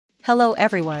Hello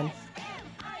everyone.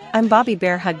 I'm Bobby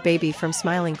Bear Hug Baby from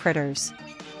Smiling Critters.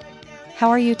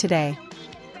 How are you today?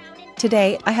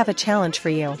 Today I have a challenge for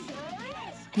you.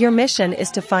 Your mission is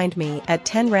to find me at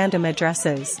 10 random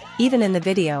addresses, even in the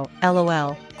video,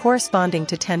 LOL, corresponding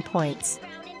to 10 points.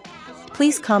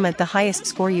 Please comment the highest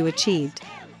score you achieved.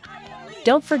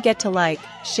 Don't forget to like,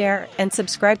 share, and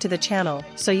subscribe to the channel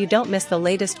so you don't miss the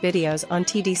latest videos on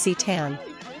TDC Tan.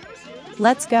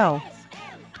 Let's go.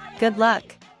 Good luck.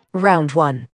 Round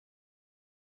 1.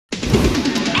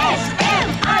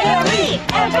 S-M-I-L-E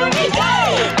every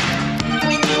day.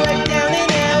 When you are down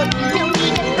and out, don't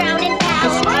need it round and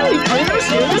out. Smiling Critters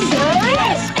here to say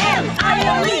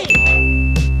S-M-I-L-E.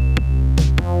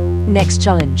 Next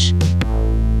challenge.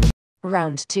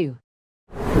 Round 2.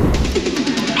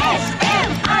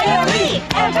 S-M-I-L-E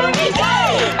every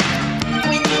day.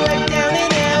 When you are down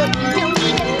and out, don't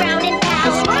need it round and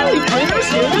out. Smiling Critters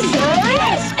here to say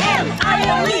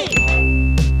S-M-I-L-E.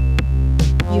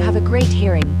 You have a great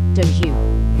hearing, don't you?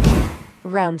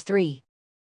 Round 3.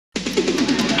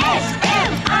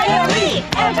 S-M-I-L-E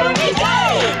every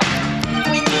day.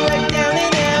 When you are down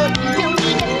and out, don't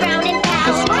need it round and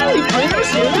out. Smiling Critters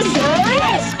here to say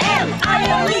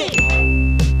S-M-I-L-E.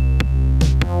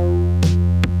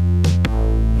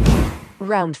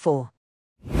 Round 4.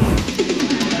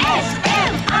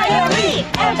 S-M-I-L-E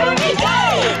every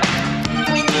day.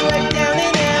 When you are down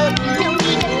and out, don't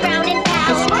need it round and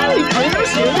out. Smiling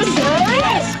Critters here to say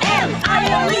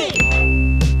S-M-I-L-E.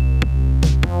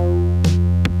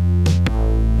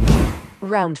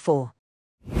 Round 4.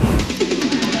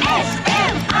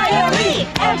 S-M-I-L-E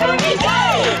every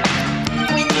day.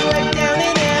 When you are down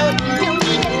and out, don't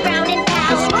need it round and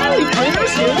out. Smiling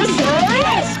Critters here to say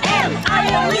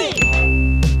S-M-I-L-E.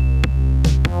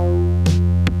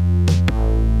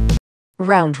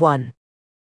 Round 1.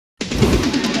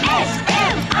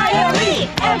 S-M-I-L-E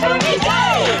every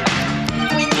day.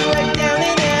 When you are down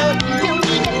and out, don't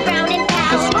need it round and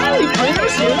out. Smiling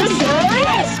Critters here to say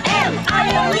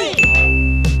S-M-I-L-E.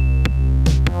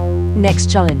 Next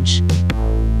challenge.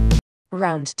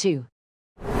 Round 2.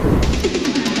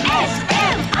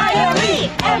 S-M-I-L-E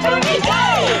every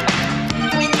day.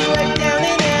 When you are down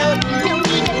and out, don't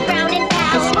need it round and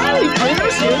out. Smiling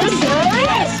Critters here to say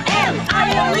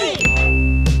S-M-I-L-E.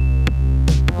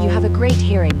 You have a great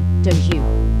hearing, don't you?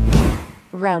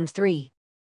 Round 3.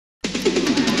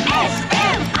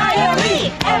 S-M-I-L-E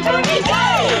every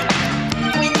day.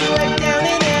 When you are down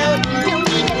and out, don't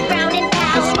need it round and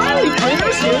out. Smiling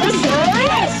Critters here to say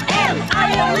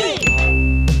S-M-I-L-E.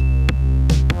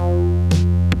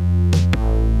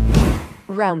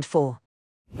 Round 4.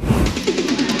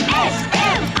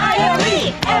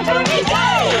 S-M-I-L-E every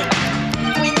day.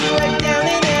 When you are down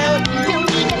and out, don't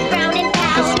need it round and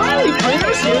out. Smiling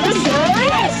Critters here to say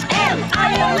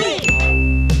S-M-I-L-E.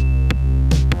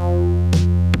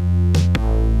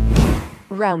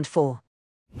 Round 4.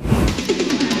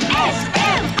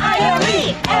 S-M-I-L-E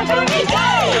every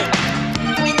day.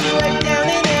 When you are down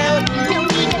and out, don't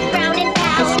need it round and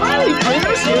out. Smiling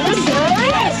Critters here to say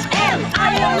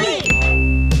S-M-I-L-E.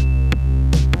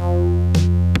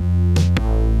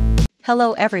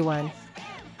 Hello everyone.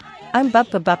 I'm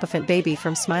Buppafant Baby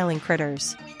from Smiling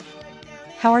Critters.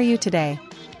 How are you today?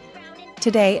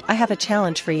 Today I have a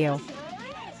challenge for you.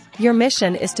 Your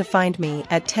mission is to find me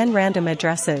at 10 random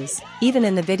addresses, even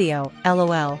in the video,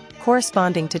 LOL,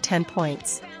 corresponding to 10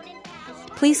 points.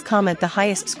 Please comment the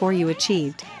highest score you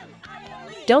achieved.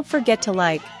 Don't forget to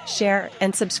like, share,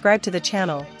 and subscribe to the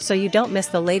channel so you don't miss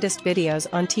the latest videos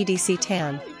on TDC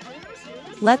Tan.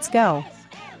 Let's go.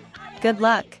 Good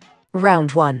luck.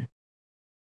 Round 1.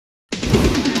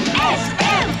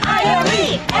 S-M-I-L-E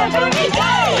every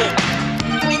day.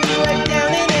 When you are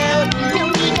down and out,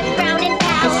 don't need it round and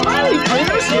out. Smiling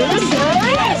Critters here to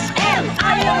say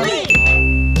S-M-I-L-E.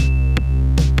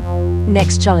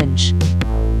 Next challenge.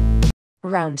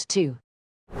 Round 2.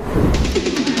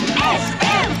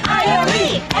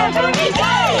 S-M-I-L-E every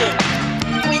day.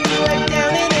 When you are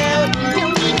down and out,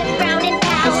 don't need it round and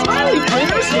out. Smiling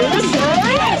Critters here to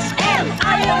say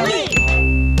S-M-I-L-E.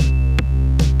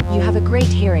 You have a great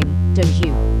hearing, don't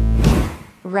you?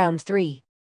 Round 3.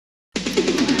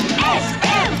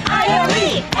 S-M-I-L-E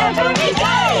every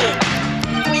day.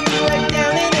 When you are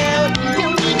down and out,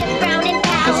 don't need it round and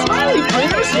out. Smiling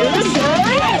Critters here to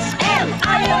say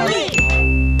S-M-I-L-E.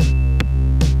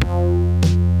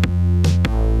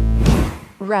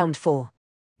 Round 4.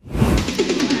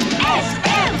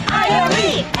 S-M-I-L-E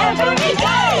every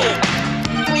day.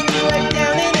 When you are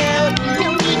down and out,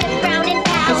 don't need it round and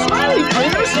out. Smiling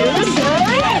Critters here to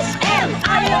say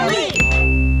S-M-I-L-E.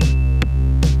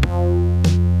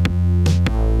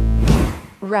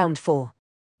 Round 4.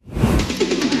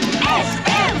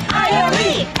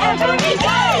 S-M-I-L-E every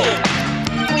day.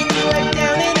 When you are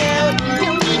down and out,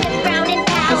 don't need a frown and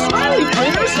pout. A smiley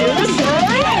critters here to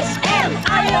stay.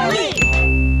 S-M-I-L-E.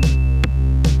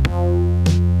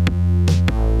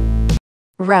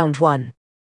 Round 1.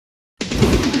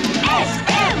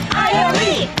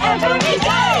 S-M-I-L-E every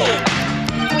day.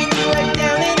 When you are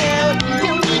down and out,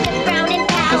 don't need a frown and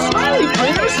pout. A smiley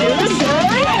critters here to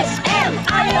stay.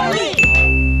 S-M-I-L-E.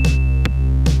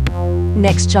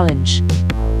 Next challenge.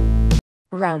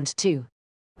 Round 2.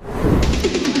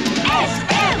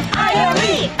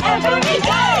 S-M-I-L-E every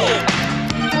day.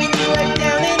 When you are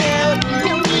down and out,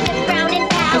 don't need a frown and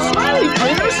pout. A smiley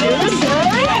critters here to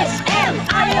stay.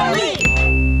 S-M-I-L-E.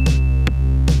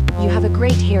 You have a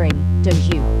great hearing, don't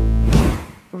you?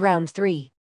 Round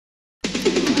 3.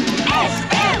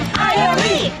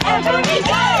 S-M-I-L-E every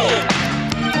day.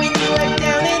 When you are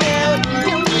down and out,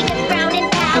 don't need a frown and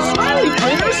pout. A smiley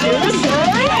critters here to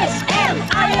stay.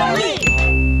 S-M-I-L-E.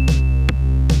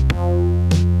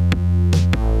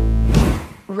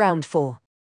 Round 4.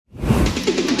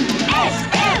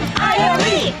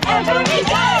 S-M-I-L-E every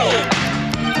day.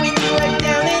 When you are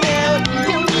down and out,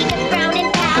 don't need a frown and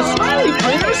pout. A smiley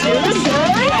critters here to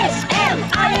stay.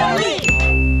 S-M-I-L-E.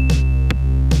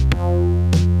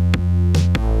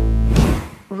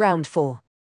 Round 4.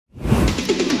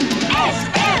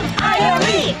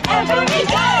 S-M-I-L-E every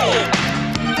day.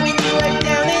 When you are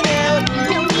down and out,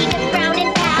 don't need a frown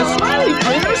and pout. A smiley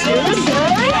critters here to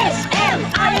stay.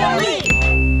 S-M-I-L-E.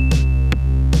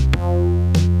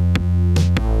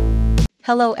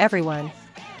 Hello everyone.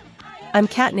 I'm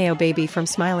Catneo Baby from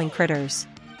Smiling Critters.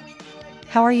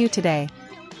 How are you today?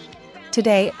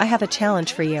 Today, I have a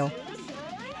challenge for you.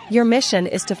 Your mission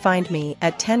is to find me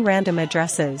at 10 random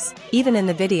addresses, even in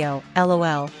the video,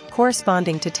 LOL,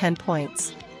 corresponding to 10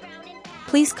 points.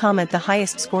 Please comment the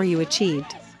highest score you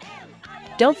achieved.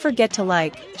 Don't forget to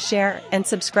like, share, and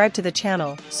subscribe to the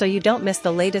channel so you don't miss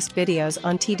the latest videos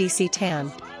on TDC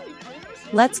Tan.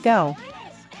 Let's go.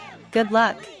 Good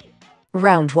luck.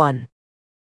 Round 1.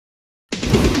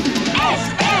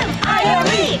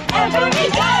 S-M-I-L-E every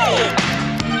day.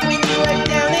 When you are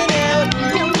down and out,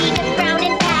 don't need a frown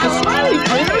and pout. A smiley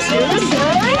critters here to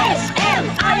stay.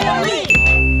 S-M-I-L-E.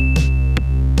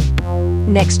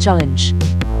 Next challenge.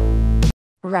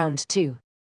 Round 2.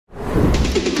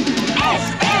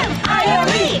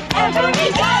 S-M-I-L-E every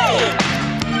day.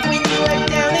 When you are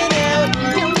down and out,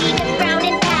 don't need a frown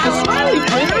and pout. A smiley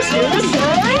critters here to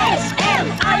stay.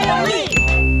 S-M-I-L-E.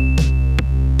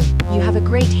 You have a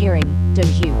great hearing,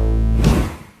 don't you?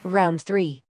 Round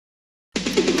 3.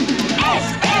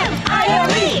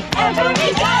 S-M-I-L-E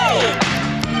every day.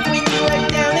 When you are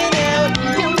down and out,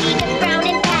 don't need a frown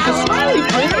and pout. A smiley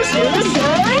critters here to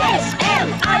stay.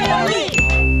 S-M-I-L-E.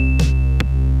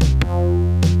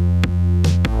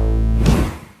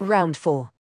 Round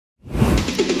 4.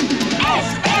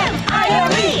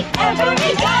 S-M-I-L-E every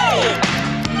day.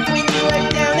 When you are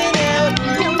down and out,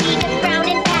 don't need a frown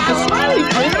and pout. A smiley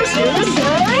critters here to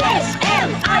stay.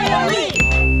 S-M-I-L-E.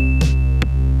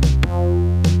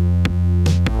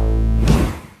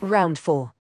 Round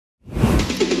 4.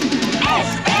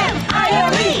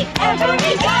 S-M-I-L-E every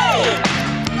day.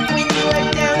 When you are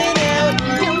down and out,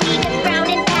 don't need a frown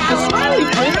and pout. A smiley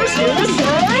critters here to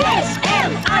stay.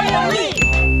 S-M-I-L-E.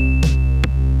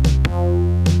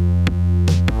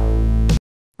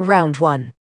 Round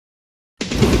 1.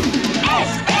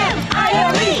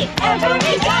 S-M-I-L-E every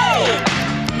day.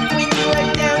 When you are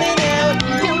down and out,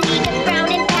 don't need a frown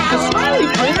and pout. A smiley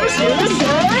critters here to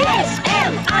stay.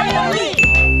 S-M-I-L-E.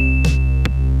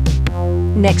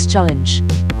 Next challenge.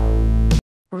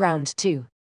 Round 2.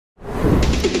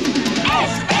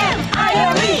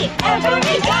 S-M-I-L-E every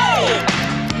day.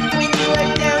 When you are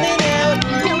down and out,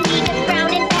 don't need a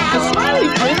frown and pout. A smiley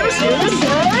critters here to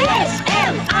stay.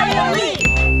 S-M-I-L-E.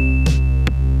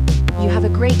 You have a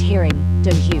great hearing,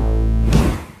 don't you?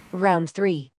 Round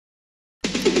 3.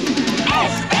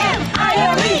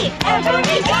 S-M-I-L-E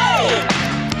every day.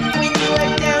 When you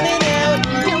are down and out,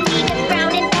 don't need a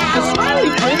frown and pout. A smiley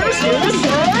critters here to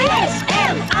stay.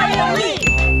 S-M-I-L-E.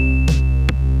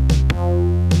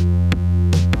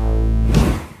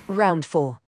 Round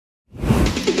 4.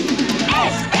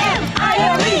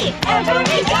 S-M-I-L-E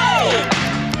every day.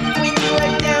 When you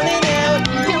are down and out,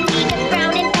 don't need a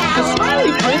frown and pout. A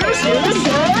smiley critters here to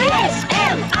stay.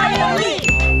 S-M-I-L-E.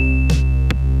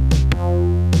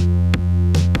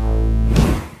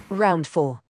 Round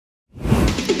 4.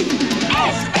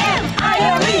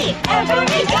 S-M-I-L-E every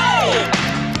day.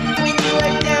 When you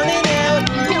are down and out,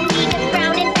 don't need a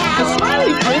frown and pout. A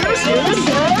smiley critters here to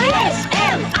stay.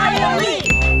 S-M-I-L-E.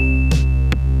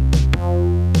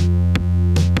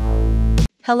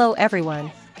 Hello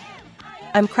everyone.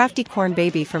 I'm Crafty Corn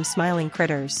Baby from Smiling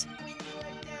Critters.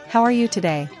 How are you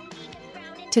today?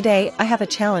 Today, I have a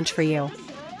challenge for you.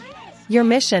 Your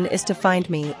mission is to find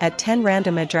me at 10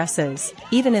 random addresses,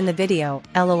 even in the video,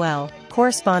 LOL,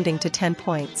 corresponding to 10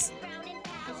 points.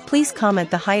 Please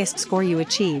comment the highest score you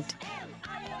achieved.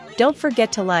 Don't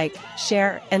forget to like,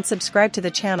 share, and subscribe to the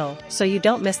channel so you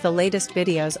don't miss the latest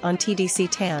videos on TDC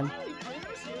Tan.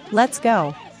 Let's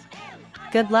go.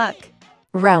 Good luck.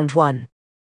 Round 1.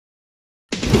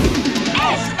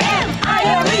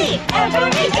 S-M-I-L-E every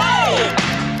day.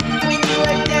 When you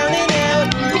are down and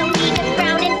out, don't need it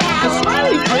round and pound.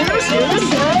 Smiley Critters here to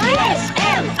say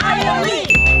S-M-I-L-E.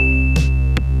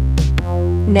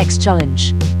 Next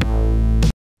challenge.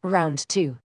 Round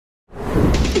 2.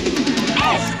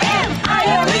 S-M-I-L-E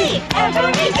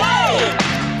every day.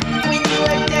 When you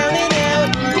are down and out,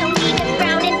 don't need it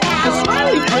round and pound.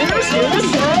 Smiley Critters here to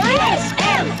say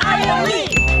S-M-I-L-E.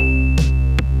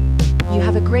 You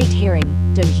have a great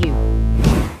hearing, don't you?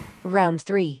 Round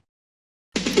 3.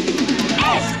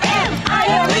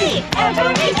 S-M-I-L-E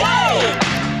every day.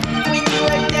 When you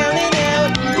are down and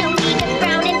out, don't need it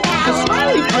round and pound.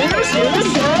 Smiley Critters here to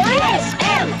say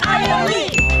S-M-I-L-E.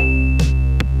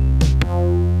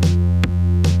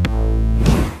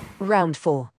 Round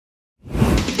 4.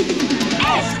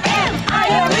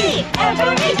 S-M-I-L-E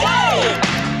every day.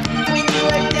 When you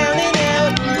are down and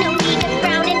out, don't need it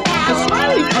round and pound.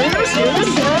 Smiley Critters here to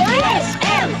say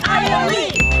S-M-I-L-E.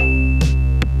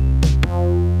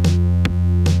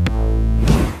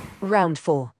 Round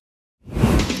 4.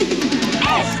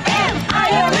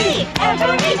 S-M-I-L-E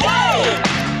every day.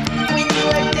 When you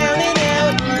are down and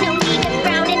out, don't need it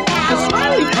round and pound.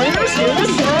 Smiley Critters here to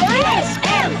say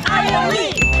S-M-I-L-E.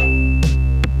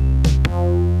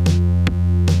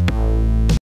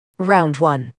 Round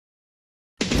 1.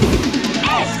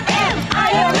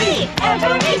 S-M-I-L-E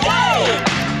every day.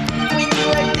 When you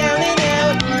are down and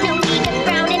out, don't need it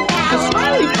round and pound.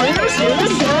 Smiley Critters here to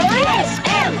say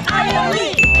S-M-I-L-E.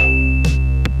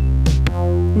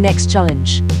 Next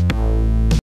challenge.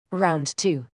 Round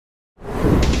 2.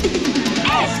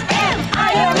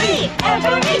 S-M-I-L-E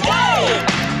every day.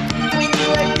 When you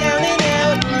are down and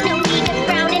out, don't need it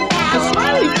round and pound.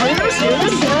 Smiley Critters here to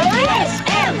say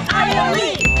S-M-I-L-E.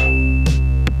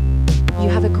 You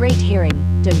have a great hearing,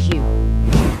 don't you?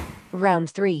 Round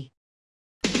 3.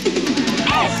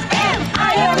 S-M-I-L-E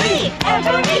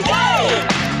every day.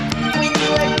 When you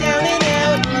are down and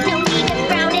out, don't need it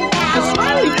round and pound.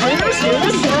 Smiley Critters here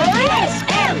to say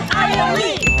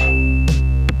S-M-I-L-E.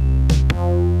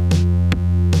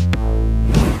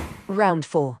 Round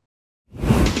 4.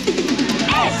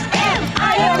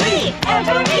 S-M-I-L-E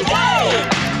every day.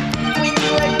 When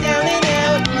you are down and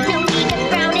out, don't need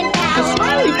it round and pound.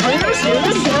 Smiley Critters here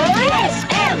to say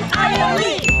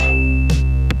S-M-I-L-E.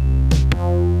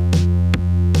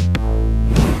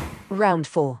 Round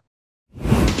 4.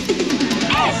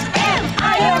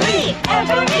 S-M-I-L-E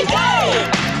every day.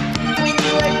 When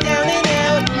you are down and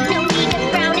out, don't need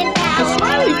it round and pound.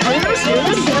 Smiley Critters here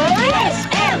to say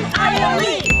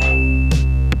S-M-I-L-E.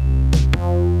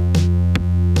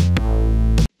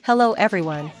 Hello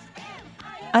everyone.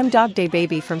 I'm Dog Day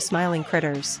Baby from Smiling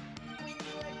Critters.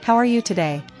 How are you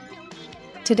today?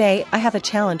 Today, I have a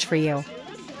challenge for you.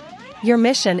 Your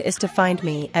mission is to find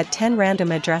me at 10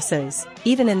 random addresses,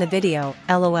 even in the video,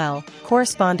 LOL,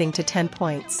 corresponding to 10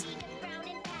 points.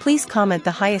 Please comment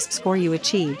the highest score you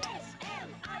achieved.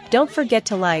 Don't forget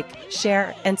to like,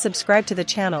 share, and subscribe to the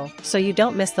channel so you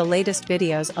don't miss the latest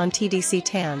videos on TDC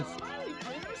Tan.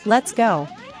 Let's go.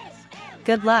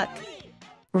 Good luck.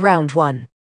 Round 1.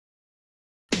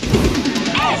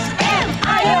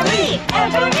 S-M-I-L-E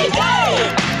every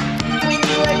day. When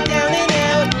you are down and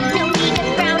out, don't need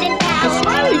it round and pound.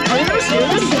 Smiley Critters here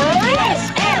to say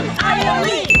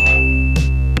S-M-I-L-E.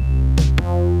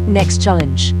 Next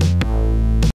challenge.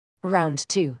 Round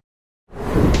 2.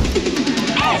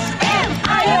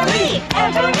 S-M-I-L-E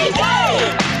every day.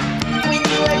 When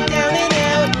you are down and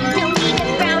out, don't need it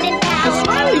round and pound.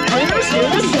 Smiley Critters here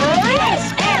to say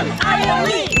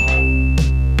S-M-I-L-E.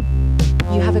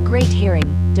 You have a great hearing,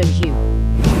 don't you?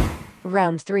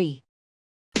 Round 3.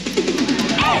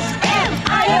 S-M-I-L-E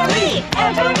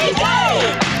every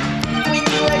day. When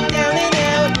you are down and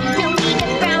out, don't need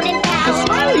it round and pound.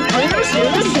 Smiley Critters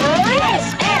here to say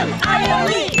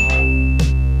S-M-I-L-E.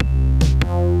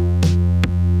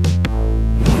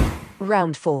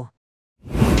 Round 4.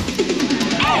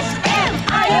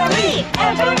 S-M-I-L-E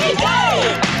every day.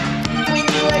 When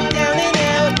you are down and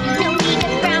out, don't need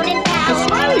it round and pound.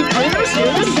 Smiley Critters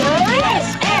here to say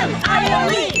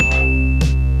S-M-I-L-E.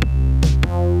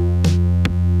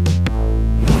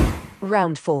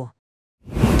 Round 4.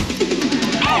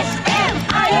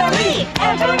 S-M-I-O-E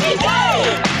every day.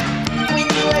 When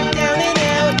you are down and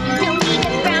out, don't need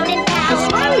a frown and pout. The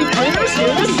smiley critters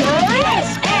hear the sound.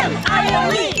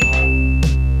 S-M-I-O-E.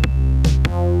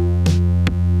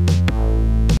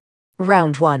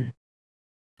 Round 1.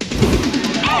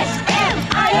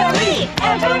 S-M-I-O-E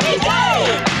every day.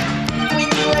 When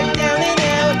you are down and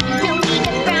out, don't need a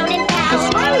frown and pout. The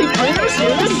smiley critters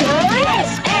hear the sound.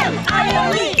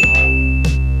 S-M-I-O-E.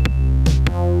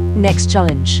 Next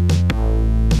challenge.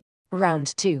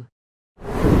 Round 2.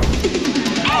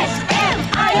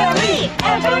 S-M-I-O-E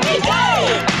every day.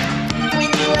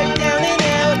 When you are down and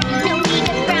out, don't need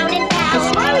a frown and pout. The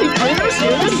smiley critters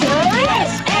hear the sound.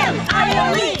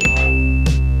 S-M-I-O-E.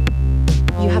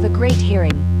 You have a great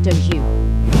hearing, don't you?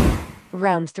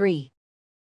 Round 3.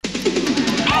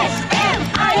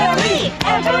 S-M-I-O-E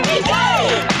every day.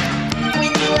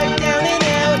 When you are down and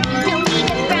out, don't need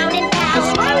a frown and pout. The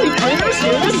smiley critters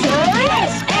hear the sound.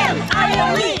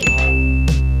 S-M-I-O-E.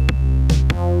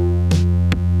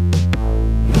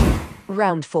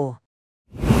 Round 4.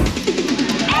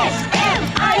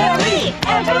 S-M-I-O-E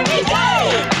every day.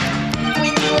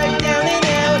 When you are down and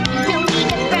out, don't need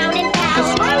a frown and pout. The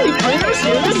smiley critters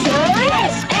hear the sound.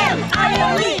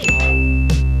 S-M-I-O-E.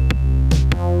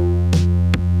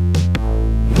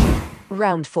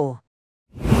 Round 4.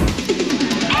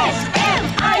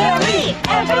 S-M-I-O-E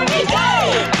every day.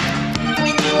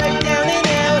 When you are down and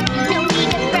out, don't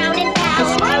need a frown and pout. The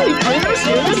smiley critters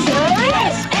hear the sound.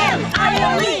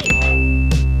 S-M-I-O-E.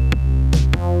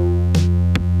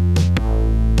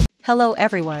 Hello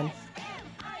everyone.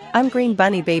 I'm Green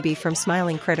Bunny Baby from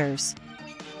Smiling Critters.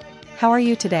 How are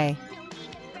you today?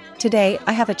 Today,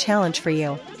 I have a challenge for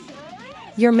you.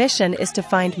 Your mission is to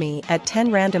find me at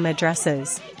 10 random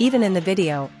addresses, even in the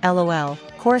video, LOL,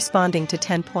 corresponding to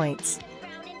 10 points.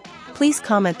 Please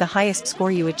comment the highest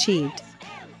score you achieved.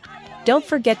 Don't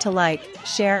forget to like,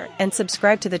 share, and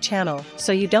subscribe to the channel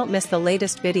so you don't miss the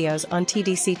latest videos on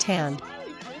TDC Tan.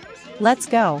 Let's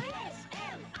go.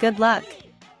 Good luck.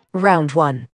 Round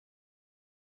 1.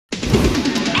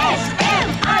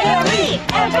 S-M-I-O-E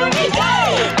every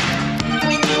day.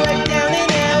 When you are down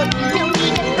and out, don't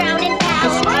need a frown and pout. The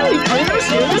smiley critters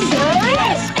hear the sound.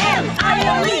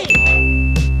 S-M-I-O-E.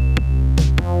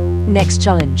 Next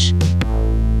challenge.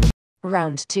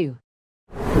 Round 2.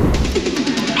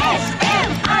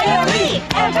 S-M-I-O-E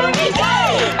every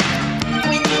day.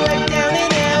 When you are down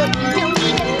and out, don't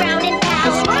need a frown and pout.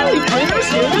 The smiley critters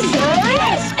hear the sound.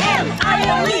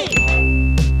 S-M-I-O-E.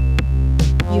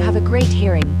 You have a great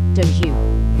hearing, don't you?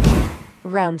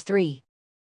 Round 3.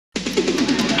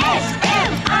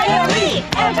 S-M-I-O-E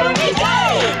every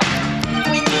day.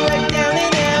 When you are down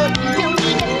and out, don't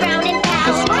need a frown and pout.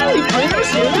 The smiley critters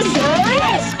hear the sound.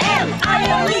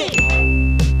 S-M-I-O-E.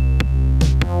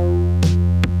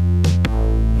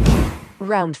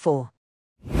 Round 4.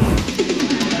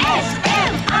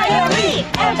 S-M-I-O-E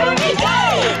every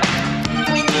day.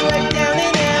 When you are down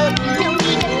and out, don't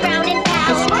need a frown and pout.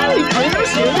 The smiley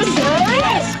critters hear the sound.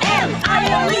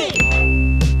 S-M-I-O-E.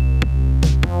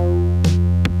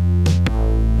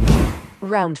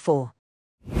 Round 4.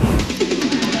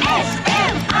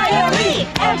 S-M-I-O-E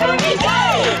every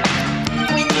day.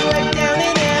 When you are down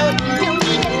and out, don't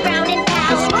need a frown and pout.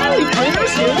 The smiley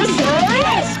critters hear the sound.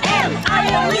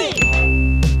 S-M-I-O-E.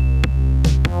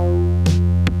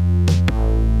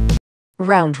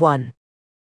 Round 1.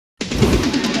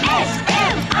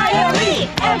 S-M-I-O-E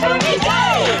every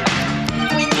day.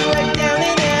 When you are down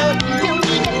and out, don't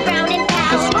need a frown and pout.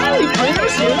 The smiley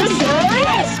critters hear the sound.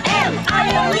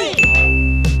 S-M-I-O-E.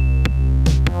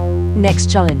 Next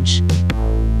challenge.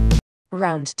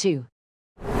 Round 2.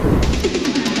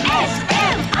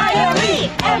 S-M-I-O-E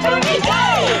every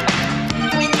day.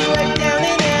 When you are down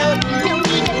and out, don't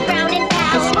need a frown and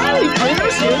pout. The smiley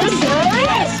critters hear the sound.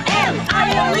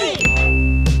 S-M-I-O-E.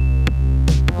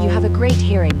 You have a great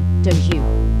hearing, don't you?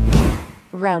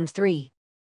 Round 3.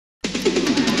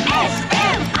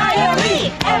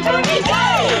 S-M-I-O-E every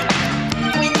day.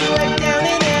 When you are down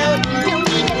and out, don't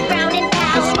need a frown and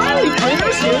pout. The smiley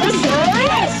critters hear the sound.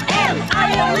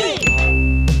 S-M-I-O-E.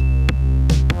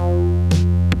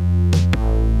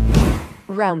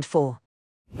 Round 4.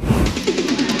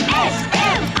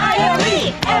 S-M-I-O-E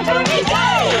every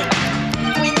day.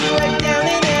 When you are down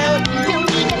and out, don't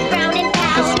need a frown and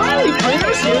pout. The smiley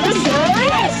critters hear the sound.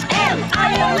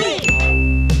 S-M-I-O-E.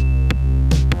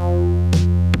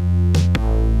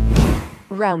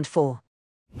 Round 4.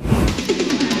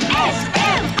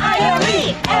 S-M-I-O-E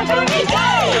every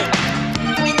day.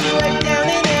 When you are down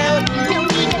and out, don't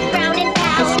need a frown and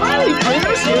pout. The smiley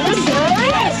critters hear the sound.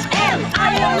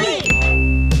 S-M-I-O-E.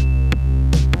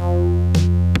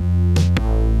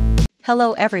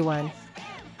 Hello everyone.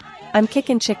 I'm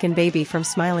Kickin' Chicken Baby from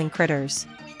Smiling Critters.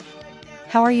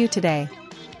 How are you today?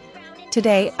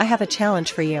 Today, I have a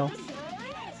challenge for you.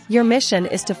 Your mission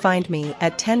is to find me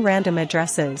at 10 random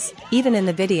addresses, even in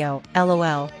the video,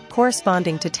 LOL,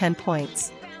 corresponding to 10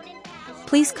 points.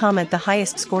 Please comment the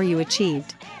highest score you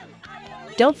achieved.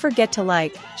 Don't forget to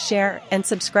like, share, and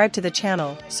subscribe to the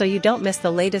channel so you don't miss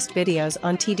the latest videos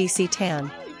on TDC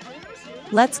Tan.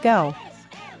 Let's go.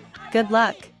 Good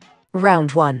luck.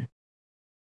 Round 1.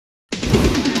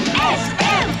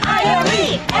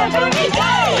 S-M-I-L-E every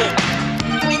day.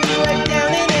 When you are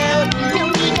down and out,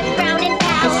 don't need a frown and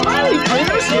pout. Smiling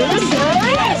Critters here to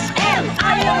say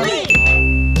S-M-I-L-E.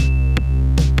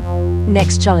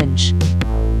 Next challenge.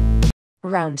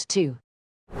 Round 2.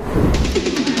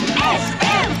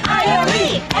 S-M-I-L-E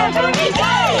every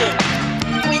day.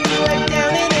 When you are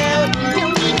down and out,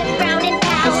 don't need a frown and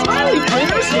pout. Smiling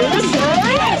Critters here to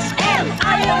say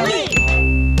S-M-I-L-E.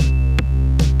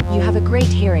 You have a great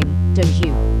hearing, don't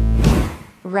you?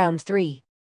 Round 3.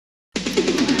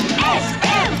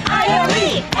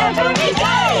 S-M-I-L-E every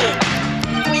day.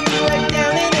 When you are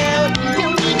down and out,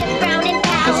 don't need a frown and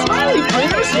pout. Smiling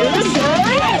Critters here to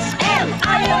say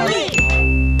S-M-I-L-E.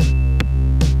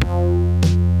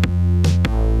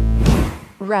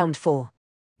 Round 4.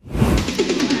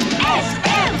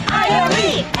 S-M-I-L-E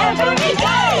every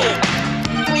day.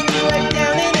 When you are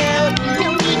down and out,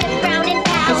 don't need a frown and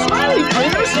pout. Smiling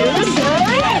Critters here to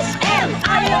say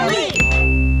S-M-I-L-E.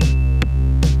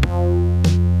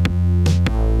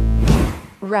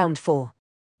 Round 4.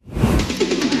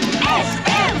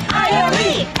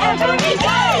 S-M-I-L-E every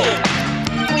day.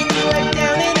 When you are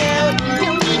down and out,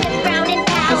 don't need a frown and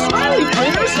pout. Smiling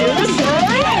Critters here to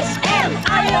say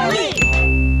S-M-I-L-E.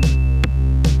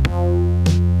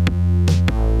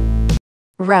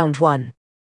 Round 1.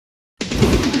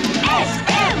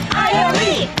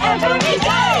 S-M-I-L-E every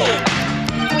day.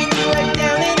 When you are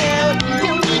down and out,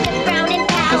 don't need a frown and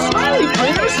pout. Smiling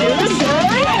Critters here to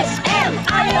say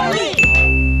S-M-I-L-E.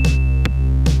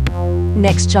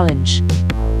 Next challenge.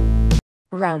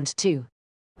 Round 2.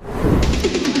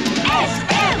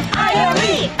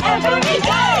 S-M-I-L-E every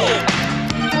day.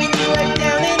 When you are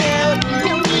down and out,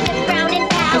 don't need a frown and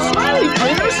pout. Smiling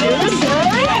Critters here to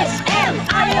say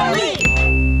S-M-I-L-E.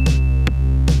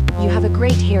 You have a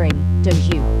great hearing, don't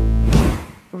you?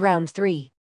 Round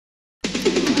 3.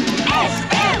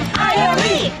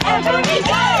 S-M-I-L-E every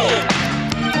day.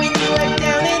 When you are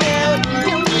down and out,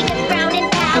 don't need a frown and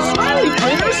pout. Smiling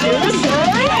Critters here to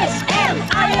say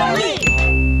S-M-I-L-E.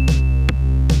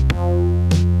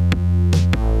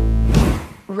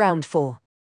 Round 4.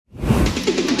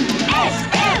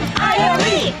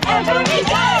 S-M-I-L-E every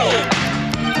day.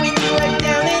 When you are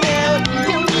down and out,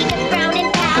 don't need a frown and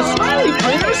pout. Smiling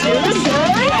Critters here to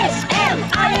say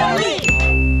S-M-I-L-E.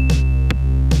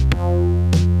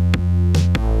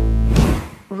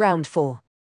 Round 4.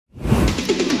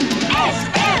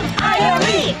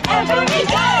 S-M-I-L-E every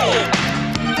day.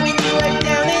 When you are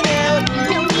down and out,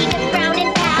 don't need a frown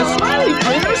and pout. Smiling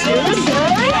Critters here to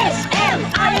say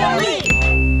S-M-I-L-E.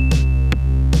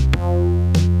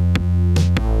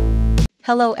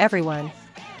 Hello everyone.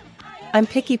 I'm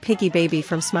Picky Piggy Baby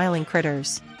from Smiling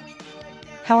Critters.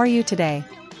 How are you today?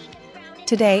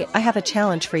 Today, I have a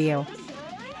challenge for you.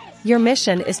 Your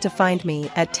mission is to find me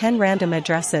at 10 random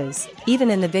addresses,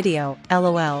 even in the video,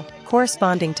 LOL,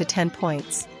 corresponding to 10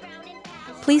 points.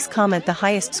 Please comment the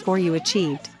highest score you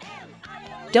achieved.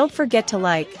 Don't forget to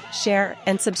like, share,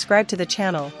 and subscribe to the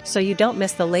channel so you don't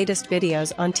miss the latest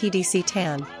videos on TDC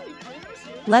Tan.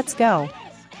 Let's go.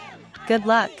 Good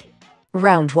luck.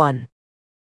 Round 1.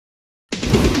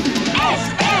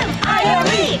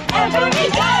 S-M-I-L-E every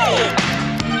day.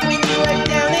 When you are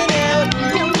down and out,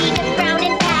 don't need a frown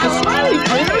and pout. Smiling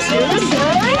Critters here to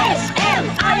say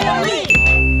S-M-I-L-E.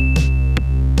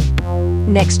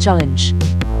 Next challenge.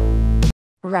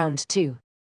 Round 2.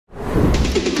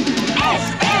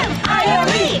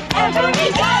 S-M-I-L-E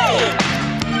every day.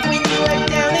 When you are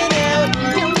down and out,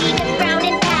 don't need a frown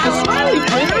and pout. Smiling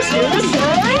Critters here to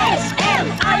say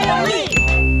S-M-I-L-E.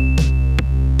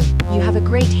 You have a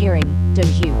great hearing,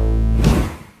 don't you?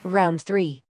 Round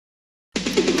 3.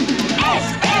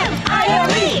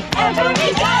 S-M-I-L-E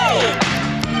every day.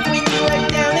 When you are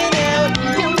down and out,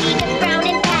 don't need a frown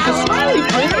and pout. Smiling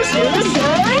Critters here to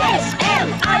say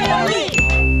S-M-I-L-E.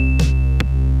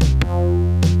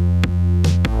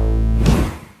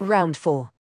 Round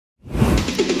 4.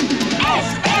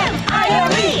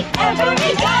 S-M-I-L-E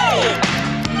every day.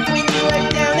 When you are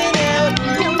down and out,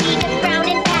 don't need a frown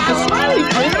and pout. Smiling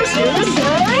Critters here to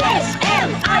say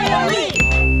S-M-I-L-E.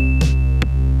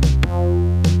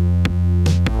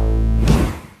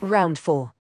 Round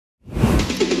 4.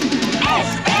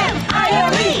 S-M-I-L-E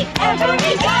S-M-I-L-E every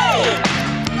day.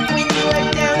 When you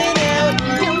are down and out,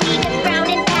 don't need to frown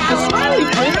and pout. The smiley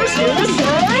critters hear the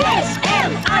sound.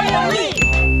 S-M-I-L-E.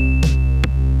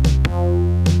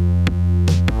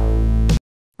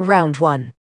 Round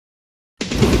 1.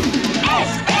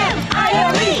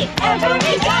 S-M-I-L-E every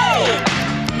day.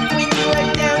 When you are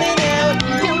down and out,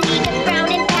 don't need to frown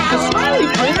and pout. The smiley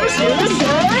critters hear the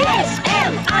sound.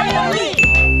 S-M-I-L-E.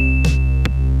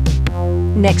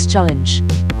 Next challenge.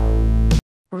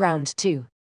 Round 2.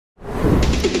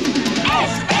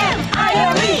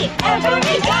 S-M-I-L-E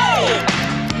every day.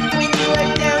 When you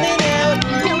are down and out,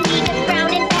 don't need to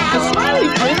frown and pout. The smiley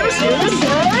critters hear the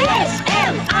sound.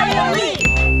 S-M-I-L-E.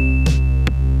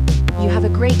 You have a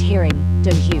great hearing,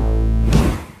 don't you?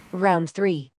 Round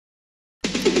 3.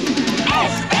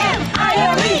 S-M-I-L-E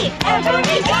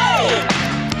every day.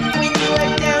 When you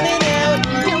are down and out,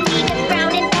 don't need to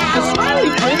frown and pout. The smiley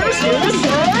critters hear the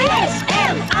sound.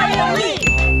 S-M-I-L-E.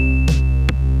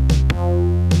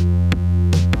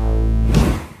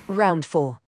 Round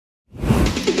 4.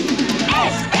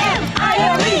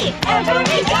 S-M-I-L-E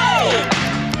every day.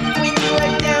 When you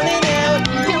are down and out,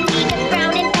 don't need to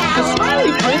frown and pout. The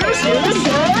smiley critters hear the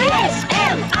sound.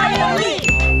 S-M-I-L-E.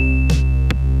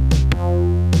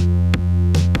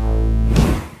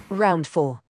 Round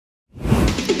 4.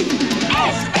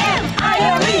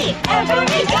 S-M-I-L-E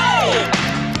every day.